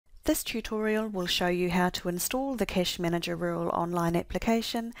This tutorial will show you how to install the Cashmanager Rural Online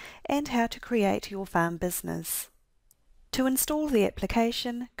application and how to create your farm business. To install the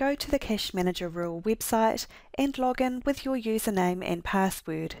application, go to the Cashmanager Rural website and log in with your username and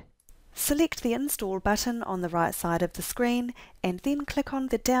password. Select the Install button on the right side of the screen and then click on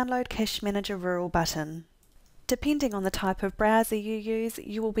the Download Cashmanager Rural button. Depending on the type of browser you use,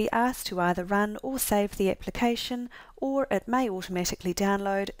 you will be asked to either run or save the application, or it may automatically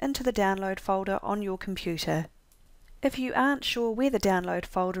download into the download folder on your computer. If you aren't sure where the download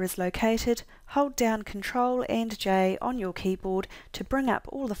folder is located, hold down Ctrl and J on your keyboard to bring up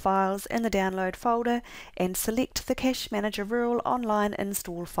all the files in the download folder and select the Cashmanager Rural Online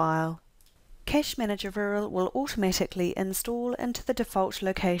install file. Cashmanager Rural will automatically install into the default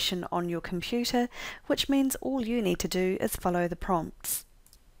location on your computer, which means all you need to do is follow the prompts.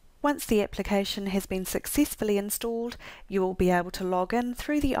 Once the application has been successfully installed, you will be able to log in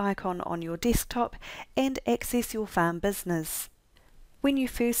through the icon on your desktop and access your farm business. When you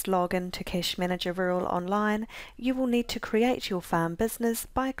first log in to Cashmanager Rural Online, you will need to create your farm business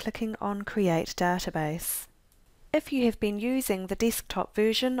by clicking on Create Database. If you have been using the desktop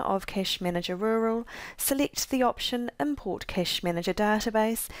version of Cashmanager Rural, select the option Import Cashmanager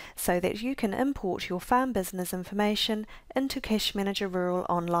Database so that you can import your farm business information into Cashmanager Rural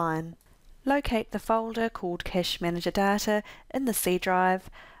Online. Locate the folder called Cashmanager Data in the C drive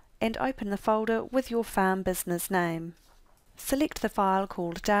and open the folder with your farm business name. Select the file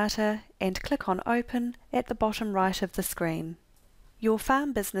called Data and click on Open at the bottom right of the screen. Your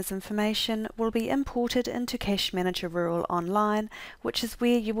farm business information will be imported into Cashmanager Rural Online, which is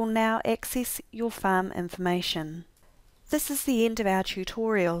where you will now access your farm information. This is the end of our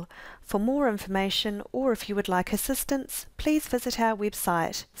tutorial. For more information, or if you would like assistance, please visit our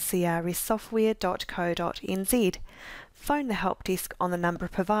website crssoftware.co.nz, phone the help desk on the number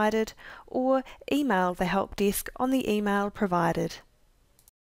provided, or email the help desk on the email provided.